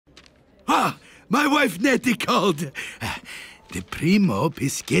Ah, my wife Nettie called. The primo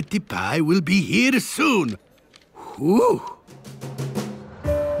biscotti pie will be here soon. Whew.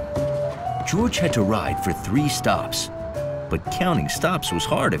 George had to ride for 3 stops. But counting stops was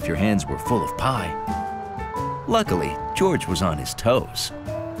hard if your hands were full of pie. Luckily, George was on his toes.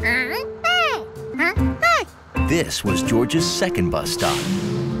 This was George's second bus stop.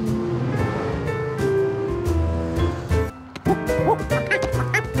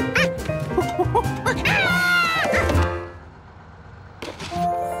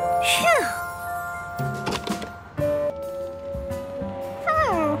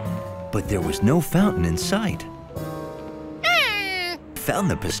 But there was no fountain in sight. Found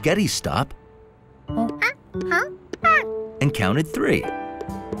the biscotti stop and counted 3.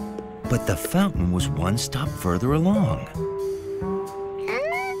 But the fountain was 1 stop further along.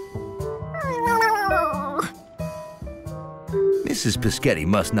 Mrs. Biscotti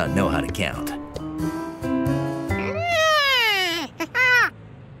must not know how to count.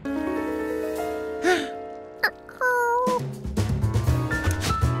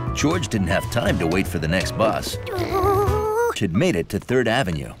 George didn't have time to wait for the next bus. Had made it to 3rd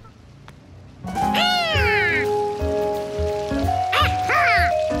Avenue.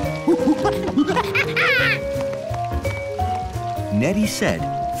 Nettie said,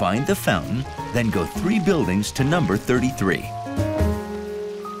 find the fountain, then go 3 buildings to number 33.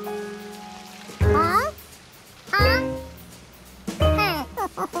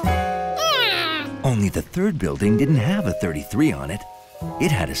 Only the 3rd building didn't have a 33 on it.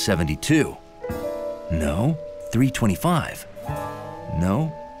 It had a 72. No, 325.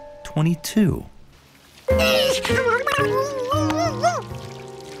 No, 22. It's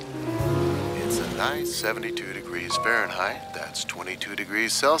a nice 72 degrees Fahrenheit. That's 22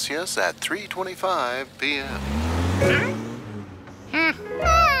 degrees Celsius at 3:25 p.m.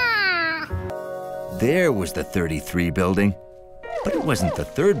 There was the 33 building. But it wasn't the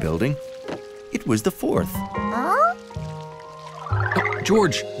 3rd building. It was the 4th.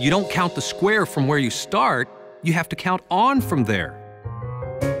 George, you don't count the square from where you start. You have to count on from there.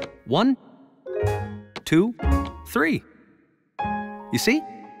 1, 2, 3. You see?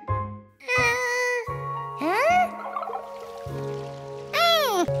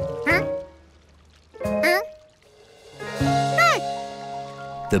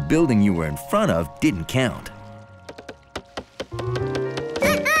 The building you were in front of didn't count.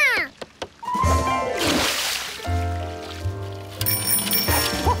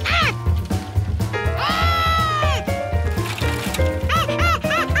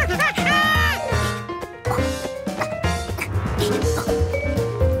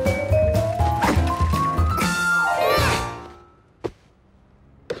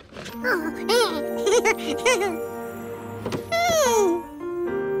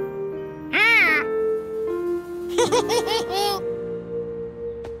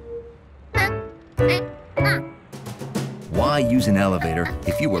 Why use an elevator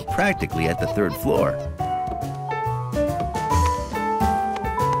if you were practically at the 3rd floor?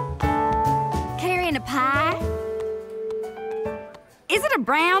 Carrying a pie? Is it a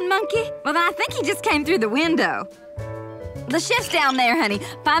brown monkey? Well, then I think he just came through the window. The chef's down there, honey.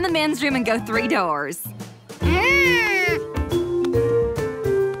 Find the men's room and go 3 doors.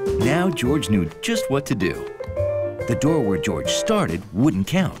 Now George knew just what to do. The door where George started wouldn't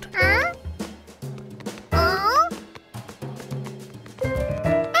count.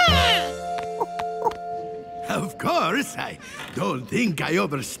 Of course, I don't think I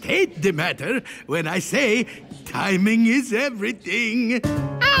overstate the matter when I say timing is everything.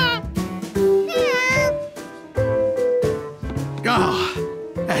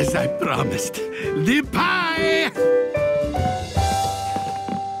 Oh, as I promised, the pie!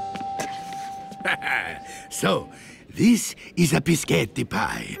 So, this is a biscotti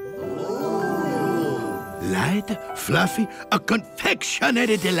pie. Light, fluffy, a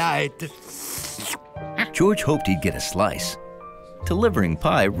confectionery delight. George hoped he'd get a slice. Delivering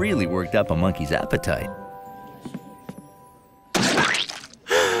pie really worked up a monkey's appetite.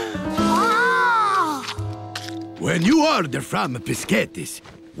 When you order from Biscottis,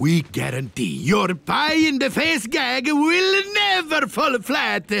 we guarantee your pie-in-the-face gag will never fall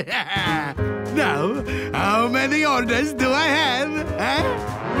flat. Now, how many orders do I have, huh?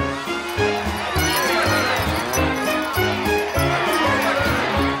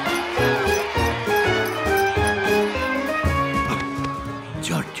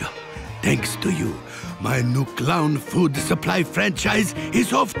 Giorgio, thanks to you, my new clown food supply franchise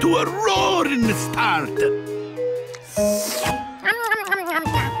is off to a roaring start.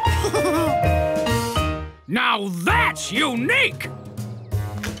 Now that's unique!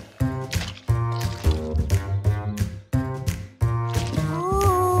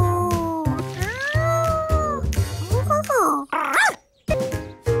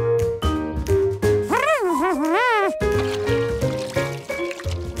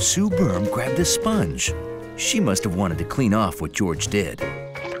 Sue Berm grabbed a sponge. She must have wanted to clean off what George did.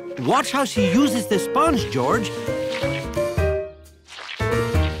 Watch how she uses the sponge, George.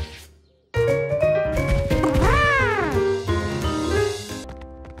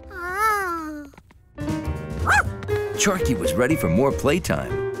 Sharky was ready for more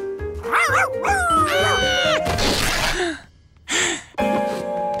playtime.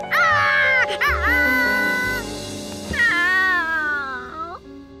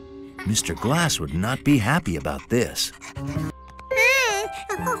 Mr. Glass would not be happy about this.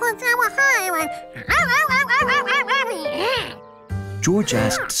 George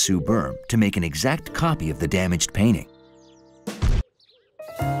asked Sue Berm to make an exact copy of the damaged painting.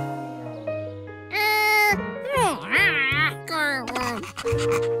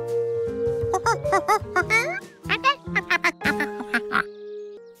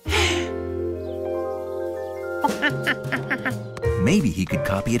 Maybe he could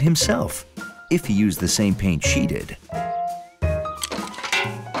copy it himself, if he used the same paint she did.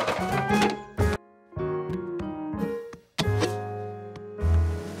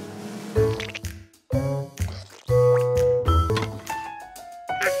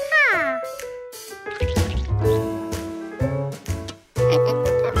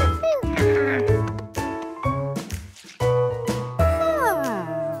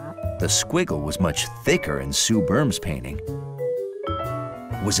 The squiggle was much thicker in Sue Berm's painting.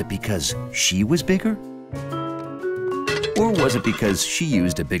 Was it because she was bigger? Or was it because she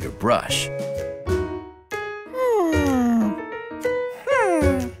used a bigger brush?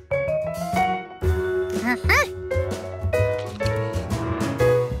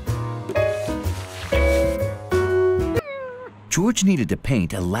 George needed to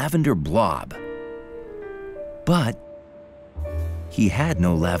paint a lavender blob, but he had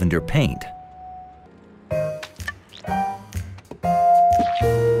no lavender paint.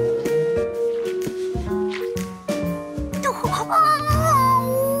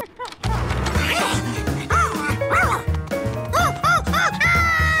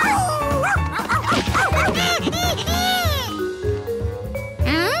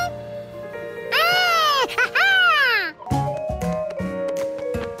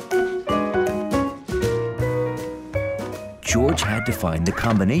 George had to find the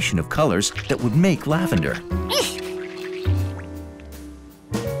combination of colors that would make lavender.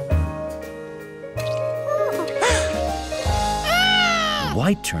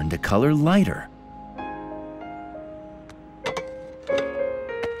 White turned the color lighter.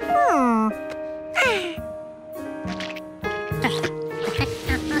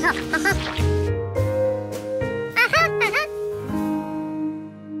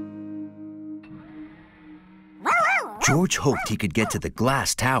 George hoped he could get to the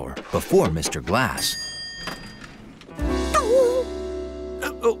glass tower before Mr. Glass.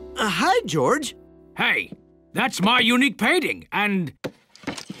 Hi, George. Hey, that's my unique painting, and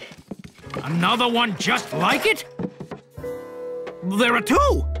another one just like it? There are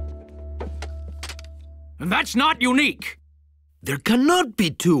two. And that's not unique. There cannot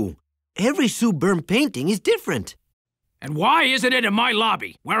be two. Every Sue Berm painting is different. And why isn't it in my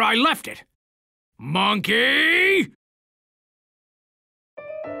lobby, where I left it? Monkey!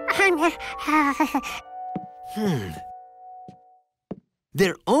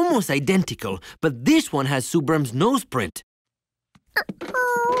 They're almost identical, but this one has Sue Berm's nose print.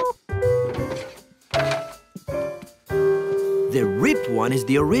 The ripped one is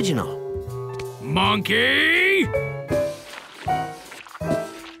the original. Monkey!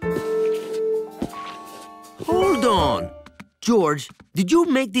 Hold on. George, did you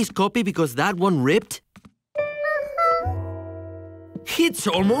make this copy because that one ripped? It's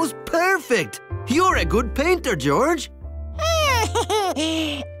almost perfect. You're a good painter, George.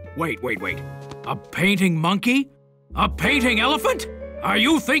 Wait. A painting monkey? A painting elephant? Are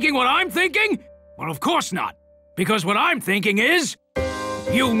you thinking what I'm thinking? Well, of course not. Because what I'm thinking is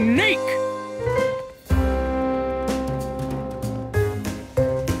unique.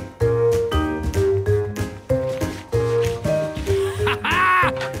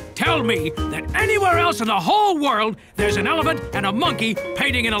 Tell me that anywhere else in the whole world there's an elephant and a monkey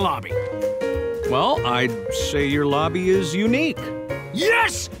painting in a lobby. Well, I'd say your lobby is unique.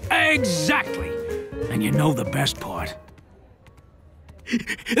 Yes, exactly. And you know the best part?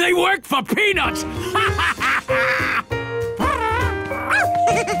 They work for peanuts!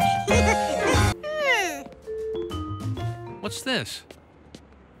 What's this?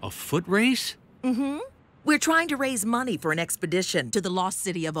 A foot race? Mm-hmm. We're trying to raise money for an expedition to the lost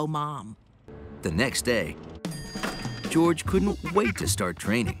city of Oman. The next day, George couldn't wait to start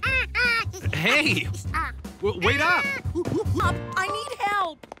training. Hey! Wait up! I need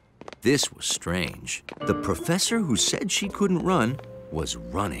help! this was strange. The professor who said she couldn't run was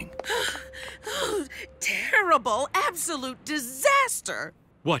running. Oh, terrible, absolute disaster.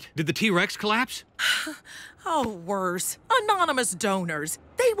 What, did the T-Rex collapse? Oh, worse. Anonymous donors.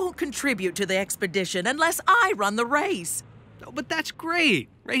 They won't contribute to the expedition unless I run the race. Oh, but that's great.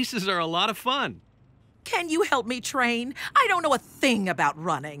 Races are a lot of fun. Can you help me train? I don't know a thing about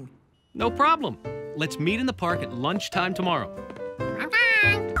running. No problem. Let's meet in the park at lunchtime tomorrow.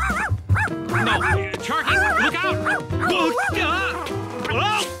 No, Sharky, look out!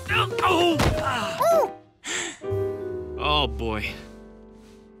 Oh, boy.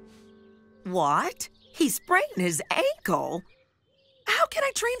 What? He sprained his ankle? How can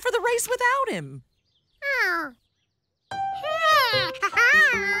I train for the race without him?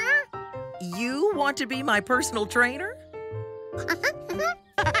 You want to be my personal trainer?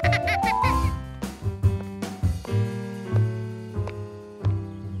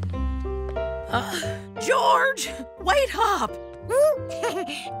 George, wait up!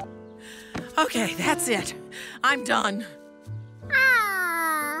 Okay, that's it. I'm done.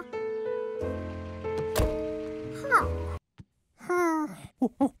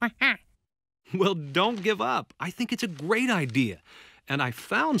 Well, don't give up. I think it's a great idea. And I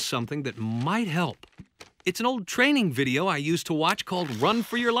found something that might help. It's an old training video I used to watch called Run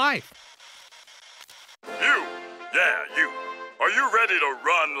for Your Life. You! Yeah, you. Are you ready to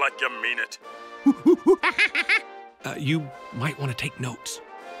run like you mean it? You might want to take notes.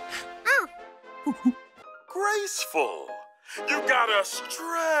 Graceful. You gotta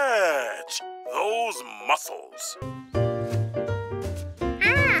stretch those muscles.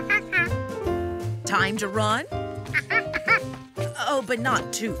 Time to run? Oh, but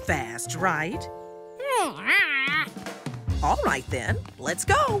not too fast, right? All right, then. Let's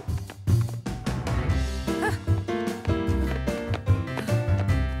go.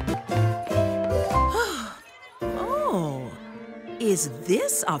 Oh, is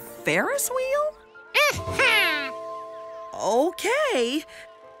this a Ferris wheel? Okay.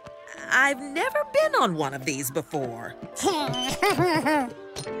 I've never been on one of these before.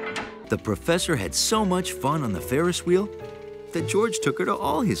 The professor had so much fun on the Ferris wheel that George took her to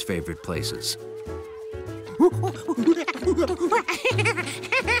all his favorite places.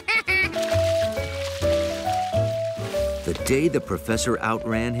 The day the professor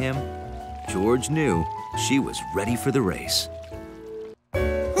outran him, George knew she was ready for the race.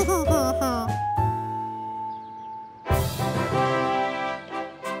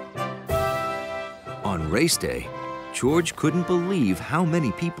 On race day, George couldn't believe how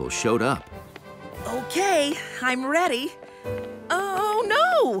many people showed up. Okay, I'm ready. Oh,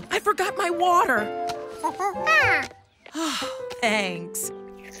 no! I forgot my water. Oh, thanks.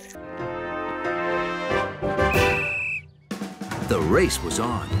 The race was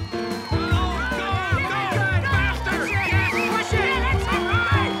on.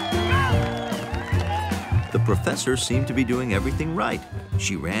 The professor seemed to be doing everything right.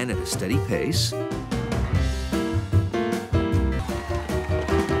 She ran at a steady pace.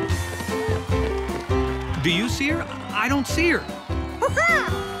 Do you see her? I don't see her.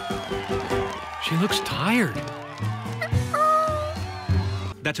 She looks tired.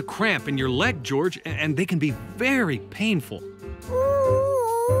 That's a cramp in your leg, George, and they can be very painful.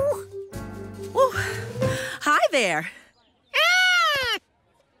 Ooh. Hi there.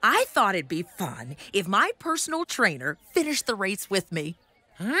 I thought it'd be fun if my personal trainer finished the race with me.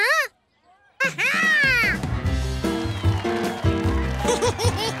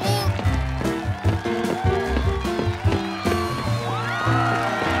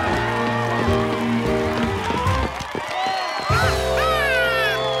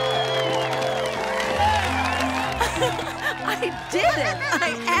 I did it!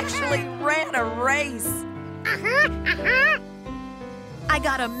 I actually ran a race. I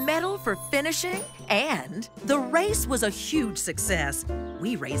got a medal for finishing, and the race was a huge success.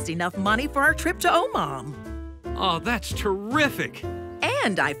 We raised enough money for our trip to Oman. Oh, that's terrific.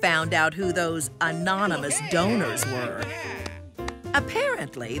 And I found out who those anonymous donors were.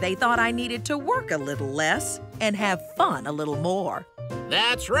 Apparently, they thought I needed to work a little less and have fun a little more.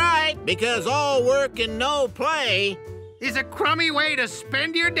 That's right, because all work and no play is a crummy way to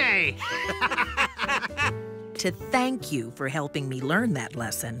spend your day. To thank you for helping me learn that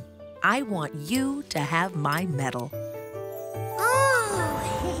lesson, I want you to have my medal.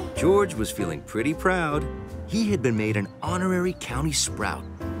 George was feeling pretty proud. He had been made an honorary county sprout.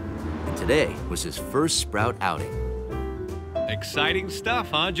 And today was his first sprout outing. Exciting stuff,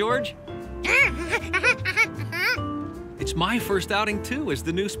 huh, George? It's my first outing, too, as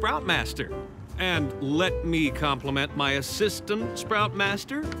the new Sprout Master. And let me compliment my assistant Sprout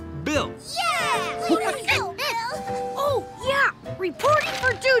Master, Bill. Yeah! Way to go, Bill! Oh, yeah! Reporting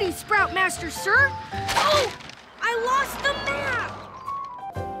for duty, Sproutmaster, sir! Oh! I lost the map!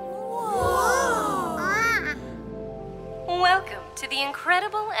 Whoa! Welcome to the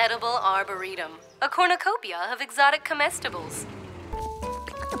incredible edible arboretum, a cornucopia of exotic comestibles.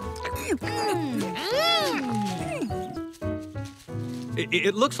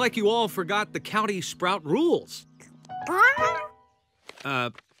 It looks like you all forgot the county sprout rules.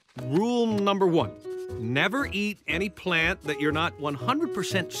 Rule number 1. Never eat any plant that you're not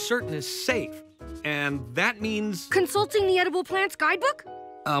 100% certain is safe. And that means... Consulting the Edible Plants Guidebook?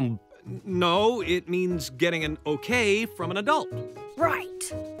 No, it means getting an okay from an adult.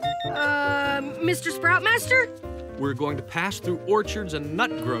 Right. Mr. Sproutmaster? We're going to pass through orchards and nut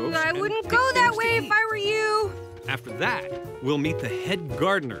groves. I wouldn't go that way if I were you. After that, we'll meet the head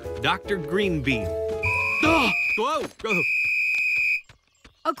gardener, Dr. Greenbean. Oh, whoa, whoa.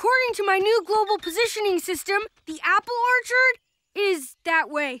 According to my new global positioning system, the apple orchard is that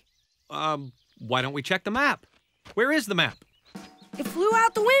way. Why don't we check the map? Where is the map? It flew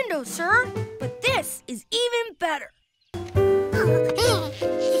out the window, sir. But this is even better.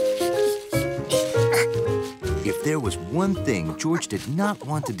 If there was one thing George did not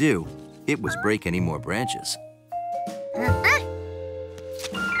want to do, it was break any more branches.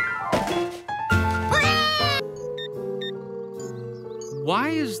 Why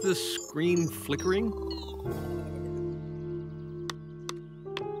is the screen flickering?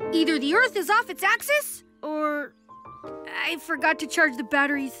 Either the Earth is off its axis, or I forgot to charge the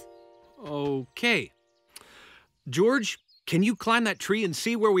batteries. Okay. George, can you climb that tree and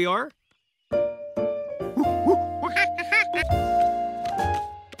see where we are?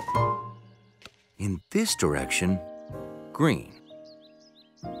 In this direction, green.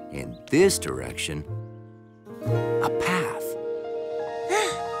 In this direction, a path.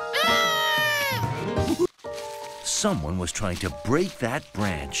 Someone was trying to break that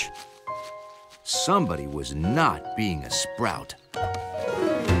branch. Somebody was not being a sprout.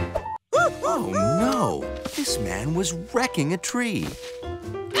 Oh no! This man was wrecking a tree.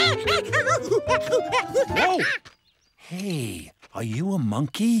 Whoa! Hey, are you a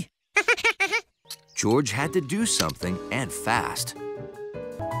monkey? George had to do something, and fast.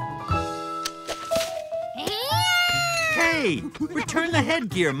 Hey, return the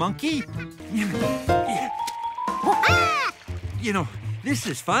headgear, monkey. You know, this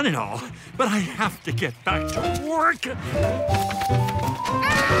is fun and all, but I have to get back to work.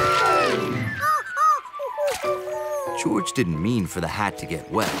 George didn't mean for the hat to get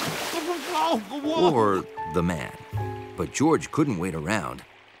wet. Or the man. But George couldn't wait around.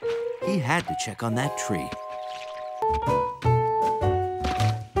 He had to check on that tree.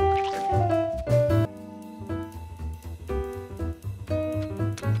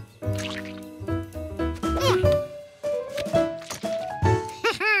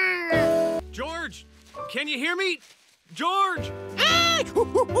 George, can you hear me? George!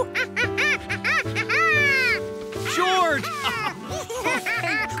 George!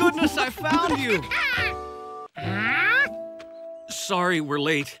 Thank goodness I found you. Sorry we're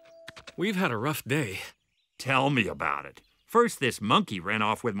late. We've had a rough day. Tell me about it. First this monkey ran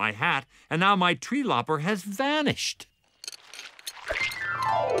off with my hat, and now my tree lopper has vanished.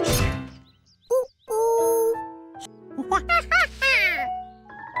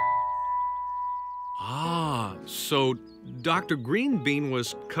 So Dr. Greenbean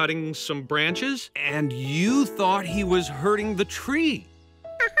was cutting some branches, and you thought he was hurting the tree.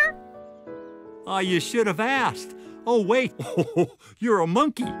 You should have asked. Oh, wait. You're a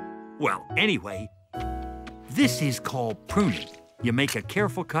monkey. Well, anyway, this is called pruning. You make a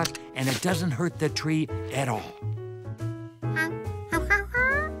careful cut, and it doesn't hurt the tree at all.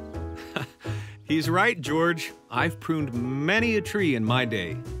 He's right, George. I've pruned many a tree in my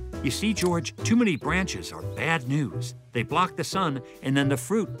day. You see, George, too many branches are bad news. They block the sun, and then the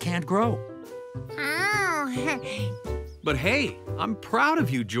fruit can't grow. But hey, I'm proud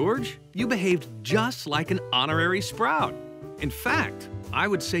of you, George. You behaved just like an honorary sprout. In fact, I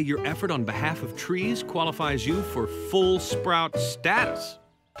would say your effort on behalf of trees qualifies you for full sprout status.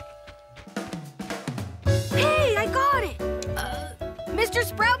 Hey, I got it! Mr.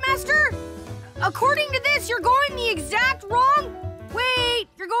 Sproutmaster? According to this, you're going the exact wrong... Wait,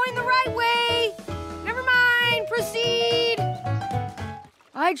 you're going the right way. Never mind, proceed.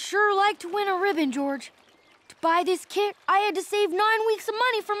 I'd sure like to win a ribbon, George. To buy this kit, I had to save 9 weeks of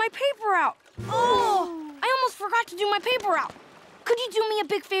money for my paper route. Oh, I almost forgot to do my paper route. Could you do me a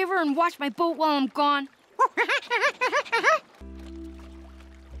big favor and watch my boat while I'm gone?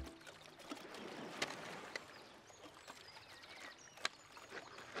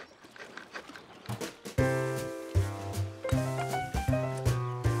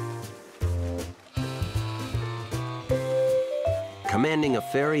 Commanding a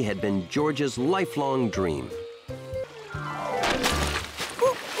ferry had been George's lifelong dream.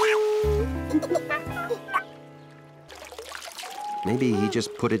 Maybe he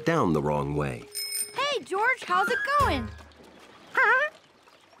just put it down the wrong way. Hey, George, how's it going? Huh?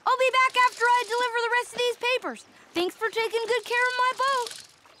 I'll be back after I deliver the rest of these papers. Thanks for taking good care of my boat.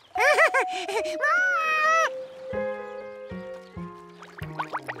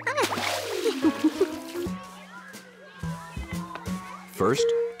 First,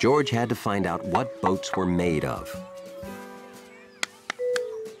 George had to find out what boats were made of.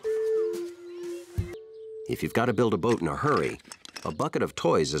 If you've got to build a boat in a hurry, a bucket of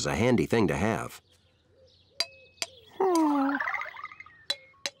toys is a handy thing to have.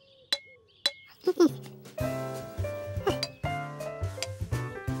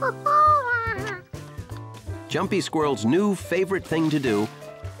 Jumpy Squirrel's new favorite thing to do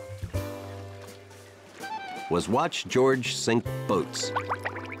was watch George sink boats.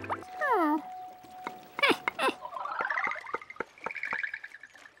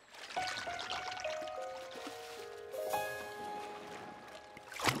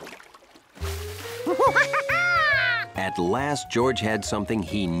 At last, George had something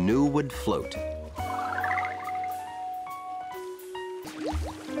he knew would float.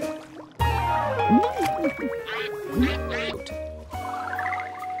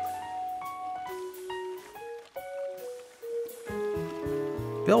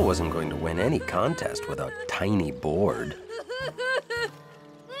 Bill wasn't going to win any contest with a tiny board.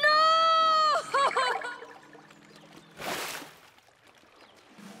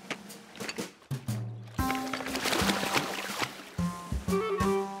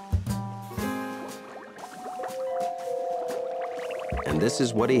 And this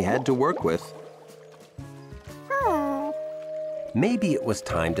is what he had to work with. Maybe it was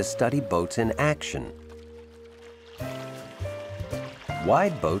time to study boats in action.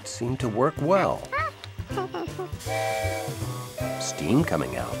 Wide boats seem to work well. Steam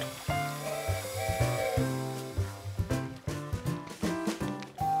coming out.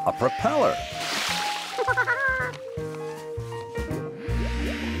 A propeller.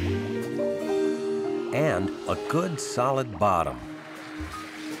 And a good solid bottom.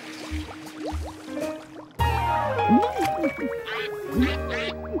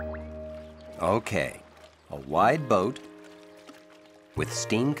 Okay, a wide boat with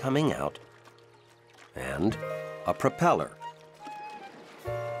steam coming out and a propeller.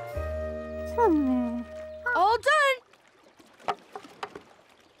 All done.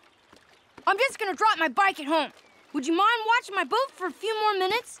 I'm just gonna drop my bike at home. Would you mind watching my boat for a few more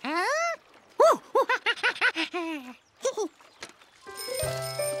minutes?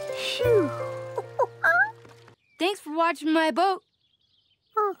 Thanks for watching my boat.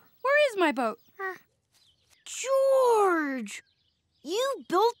 Where is my boat? George, you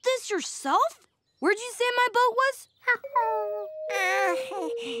built this yourself? Where'd you say my boat was?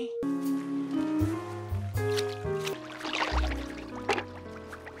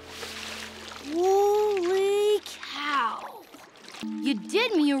 Holy cow! You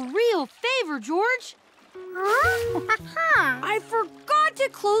did me a real favor, George. I forgot to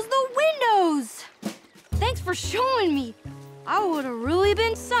close the windows. Thanks for showing me. I would have really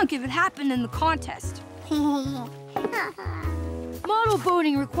been sunk if it happened in the contest. Model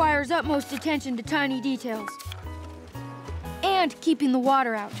boating requires utmost attention to tiny details. And keeping the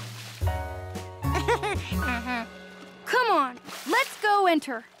water out. Come on, let's go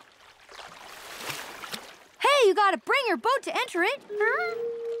enter. Hey, you gotta bring your boat to enter it.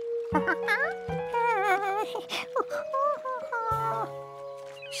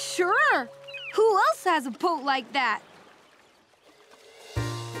 Sure. Who else has a boat like that?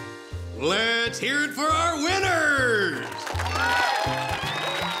 Let's hear it for our winners!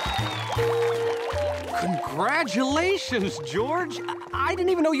 Congratulations, George! I didn't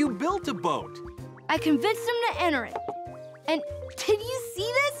even know you built a boat. I convinced him to enter it. And did you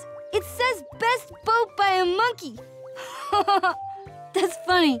see this? It says best boat by a monkey. That's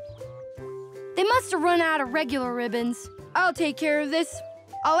funny. They must have run out of regular ribbons. I'll take care of this.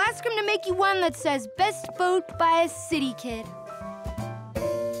 I'll ask him to make you one that says best boat by a city kid.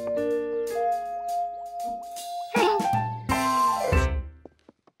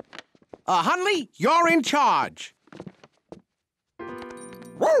 Hunley, you're in charge.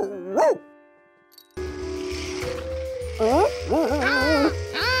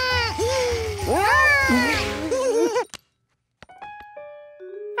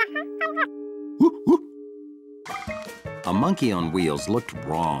 A monkey on wheels looked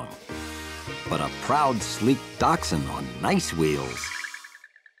wrong, but a proud, sleek dachshund on nice wheels.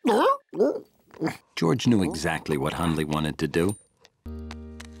 George knew exactly what Hundley wanted to do.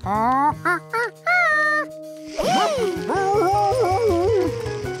 The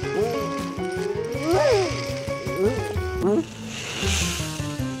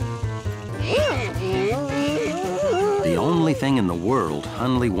only thing in the world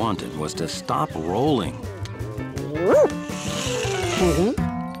Hundley wanted was to stop rolling.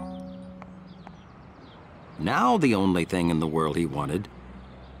 Now the only thing in the world he wanted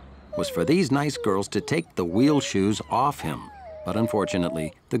was for these nice girls to take the wheel shoes off him. But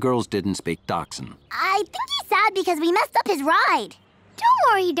unfortunately, the girls didn't speak Dachshund. I think he's sad because we messed up his ride.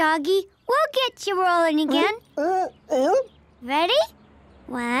 Don't worry, doggy. We'll get you rolling again. Ready?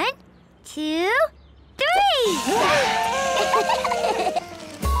 1, 2, 3!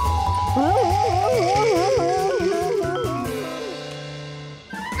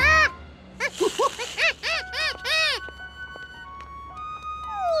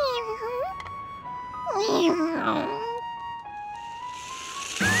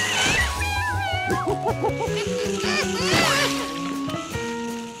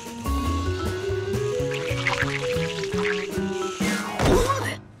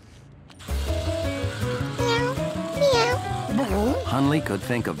 Hundley could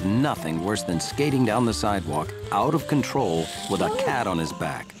think of nothing worse than skating down the sidewalk, out of control, with a cat on his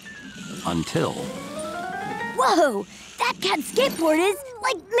back. Until... Whoa! That cat's skateboard is,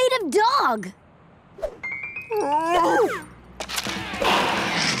 like, made of dog.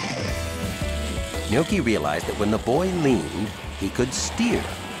 Gnocchi realized that when the boy leaned, he could steer.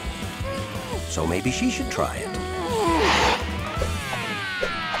 So maybe she should try it.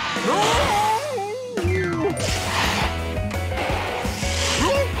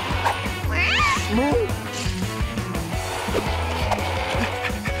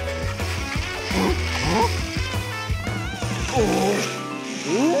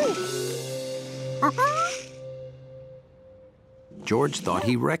 George thought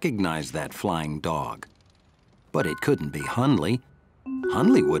he recognized that flying dog. But it couldn't be Hundley.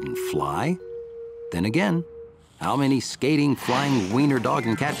 Hundley wouldn't fly. Then again, how many skating, flying wiener dog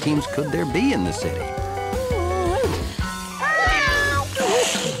and cat teams could there be in the city?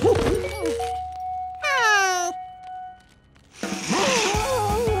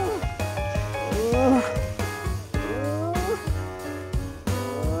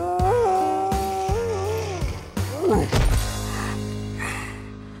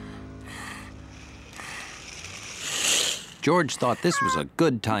 George thought this was a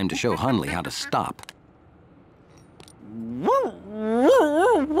good time to show Hundley how to stop. No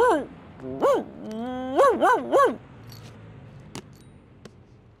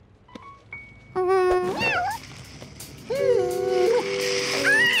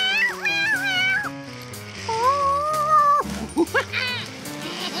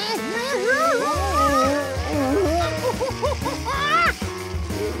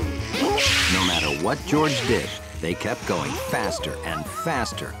matter what George did, they kept going faster and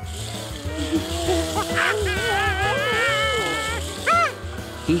faster.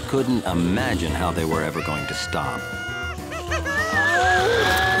 He couldn't imagine how they were ever going to stop.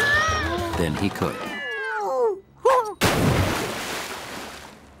 Then he could.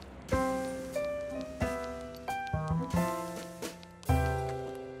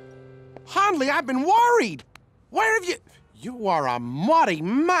 Hundley, I've been worried. Where have you... You are a muddy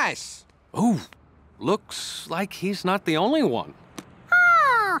mess. Oh, looks like he's not the only one.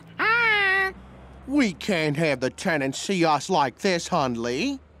 We can't have the tenants see us like this,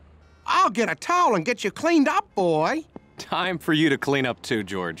 Hundley. I'll get a towel and get you cleaned up, boy. Time for you to clean up too,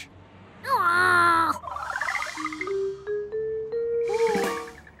 George.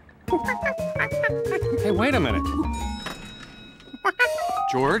 Hey, wait a minute.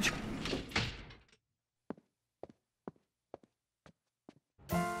 George?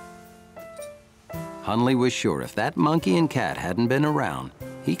 Hundley was sure if that monkey and cat hadn't been around,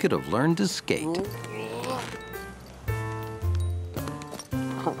 he could have learned to skate.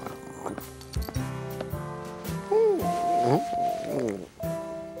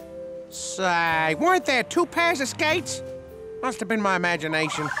 Say, weren't there 2 pairs of skates? Must have been my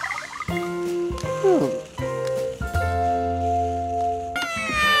imagination.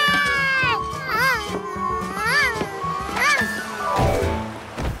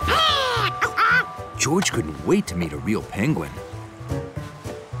 George couldn't wait to meet a real penguin.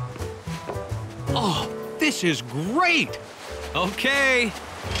 Oh, this is great! Okay.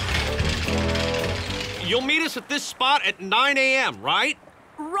 You'll meet us at this spot at 9 a.m., right?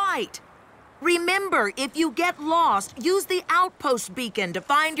 Right. Remember, if you get lost, use the outpost beacon to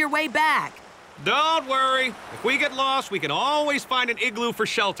find your way back. Don't worry. If we get lost, we can always find an igloo for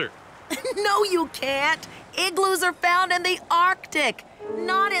shelter. No, you can't. Igloos are found in the Arctic.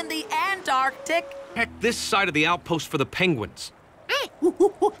 Not in the Antarctic. Heck, this side of the outpost for the penguins.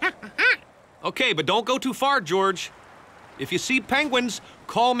 Okay, but don't go too far, George. If you see penguins,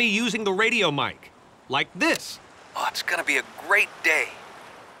 call me using the radio mic. Like this. Oh, it's gonna be a great day.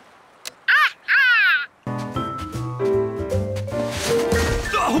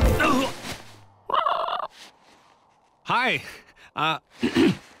 Hi. I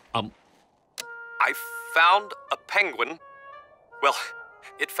found a penguin. Well,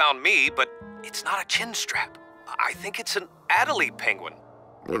 it found me, but it's not a chin strap. I think it's an Allie penguin.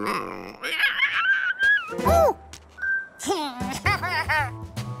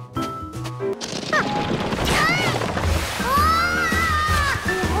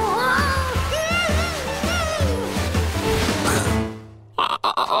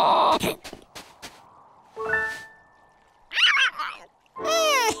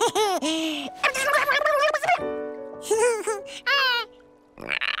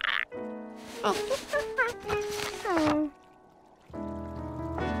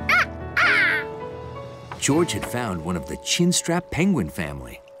 George had found one of the chin-strap penguin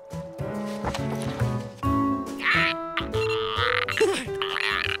family.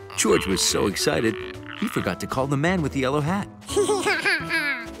 George was so excited, he forgot to call the man with the yellow hat.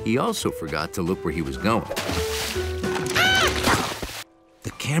 He also forgot to look where he was going.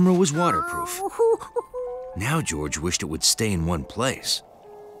 The camera was waterproof. Now George wished it would stay in one place.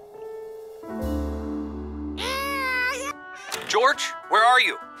 George, where are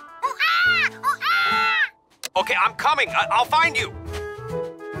you? Okay, I'm coming. I'll find you.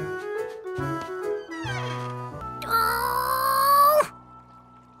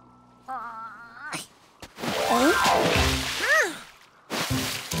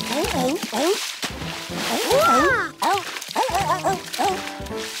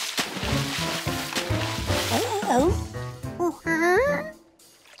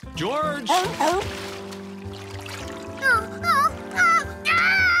 George!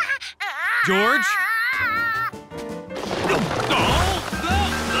 George?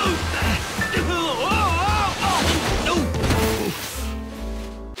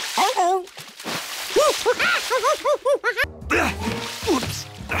 Oops.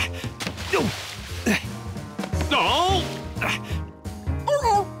 No!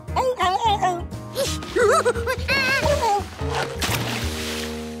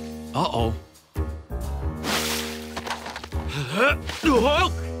 Uh-oh.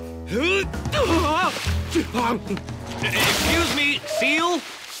 Excuse me, seal?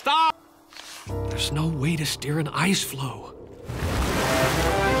 Stop! There's no way to steer an ice floe.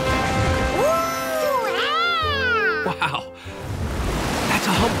 Wow. That's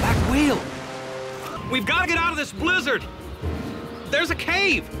a humpback whale. We've got to get out of this blizzard. There's a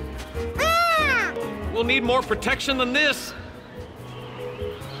cave. We'll need more protection than this.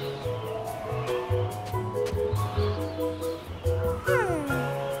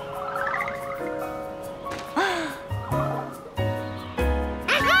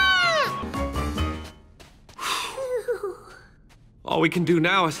 All we can do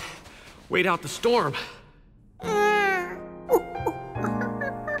now is wait out the storm.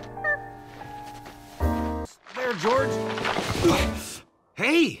 There, George.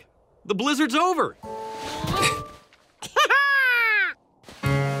 Hey, the blizzard's over.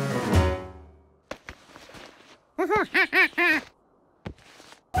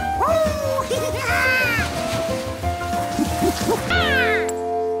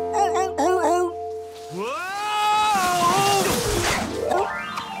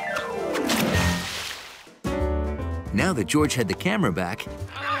 Now that George had the camera back,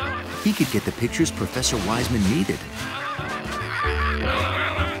 he could get the pictures Professor Wiseman needed.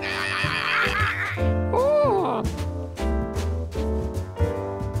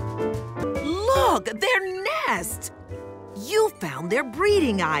 Look, their nest! You found their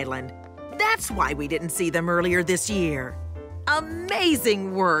breeding island. That's why we didn't see them earlier this year.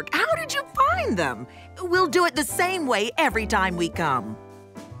 Amazing work! How did you find them? We'll do it the same way every time we come.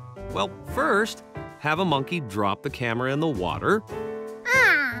 Well, first, have a monkey drop the camera in the water.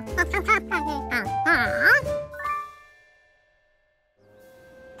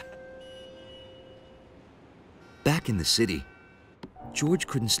 Back in the city, George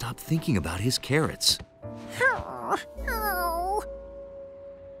couldn't stop thinking about his carrots.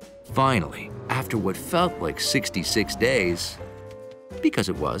 Finally, after what felt like 66 days, because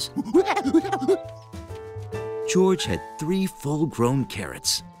it was, George had 3 full-grown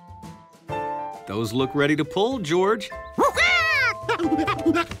carrots. Those look ready to pull, George.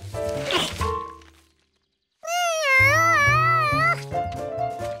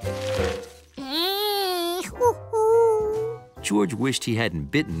 George wished he hadn't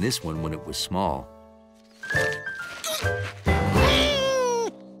bitten this one when it was small.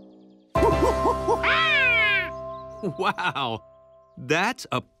 Wow, that's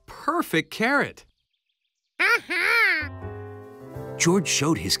a perfect carrot. George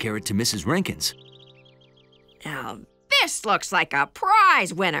showed his carrot to Mrs. Rankins. Now, this looks like a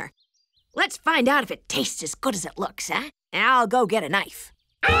prize winner. Let's find out if it tastes as good as it looks, huh? I'll go get a knife.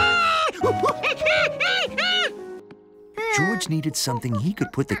 George needed something he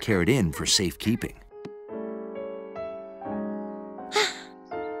could put the carrot in for safekeeping.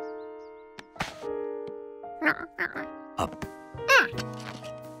 Up.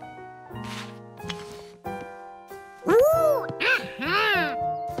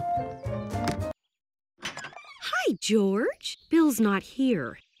 Hi, George. Bill's not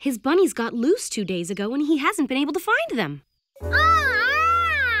here. His bunnies got loose 2 days ago and he hasn't been able to find them.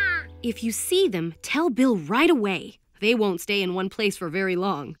 If you see them, tell Bill right away. They won't stay in one place for very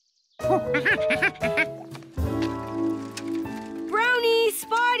long. Brownie,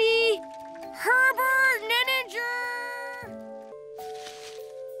 Spotty, Herbert, Nenninger,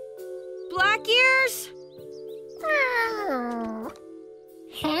 Black Ears.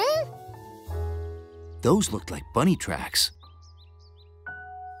 Huh? Those looked like bunny tracks.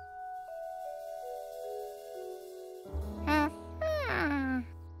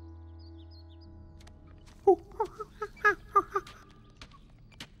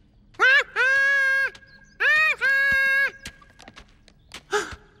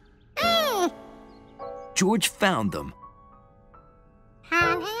 George found them.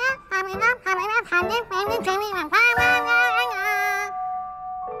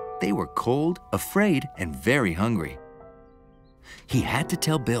 They were cold, afraid, and very hungry. He had to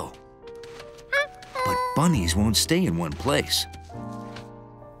tell Bill. But bunnies won't stay in one place.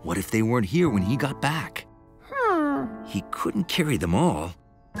 What if they weren't here when he got back? He couldn't carry them all.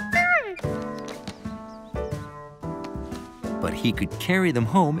 But he could carry them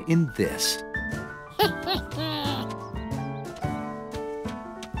home in this.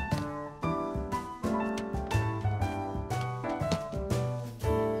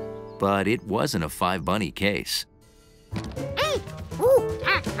 But it wasn't a 5-bunny case.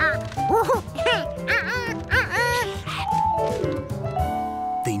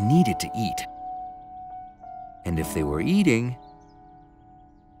 They needed to eat. And if they were eating,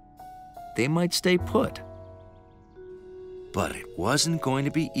 they might stay put. But it wasn't going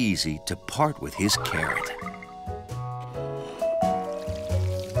to be easy to part with his carrot.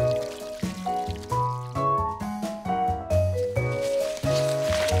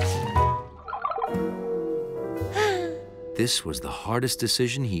 This was the hardest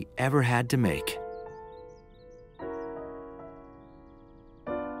decision he ever had to make.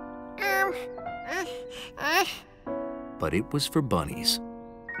 But it was for bunnies.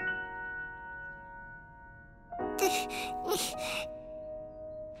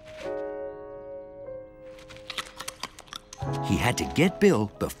 He had to get Bill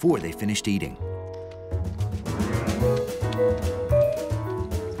before they finished eating.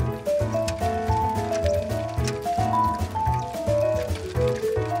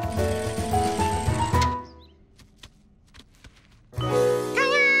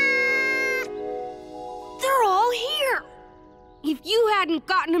 If you hadn't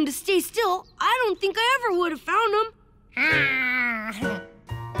gotten him to stay still, I don't think I ever would have found him.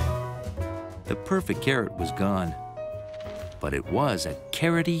 The perfect carrot was gone, but it was a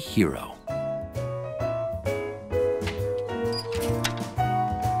carroty hero.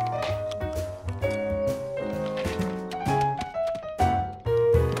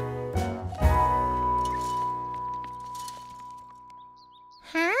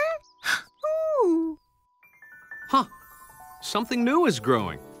 Huh. Something new is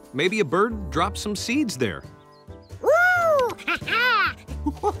growing. Maybe a bird dropped some seeds there.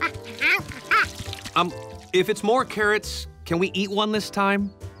 If it's more carrots, can we eat one this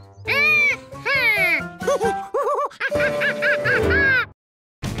time?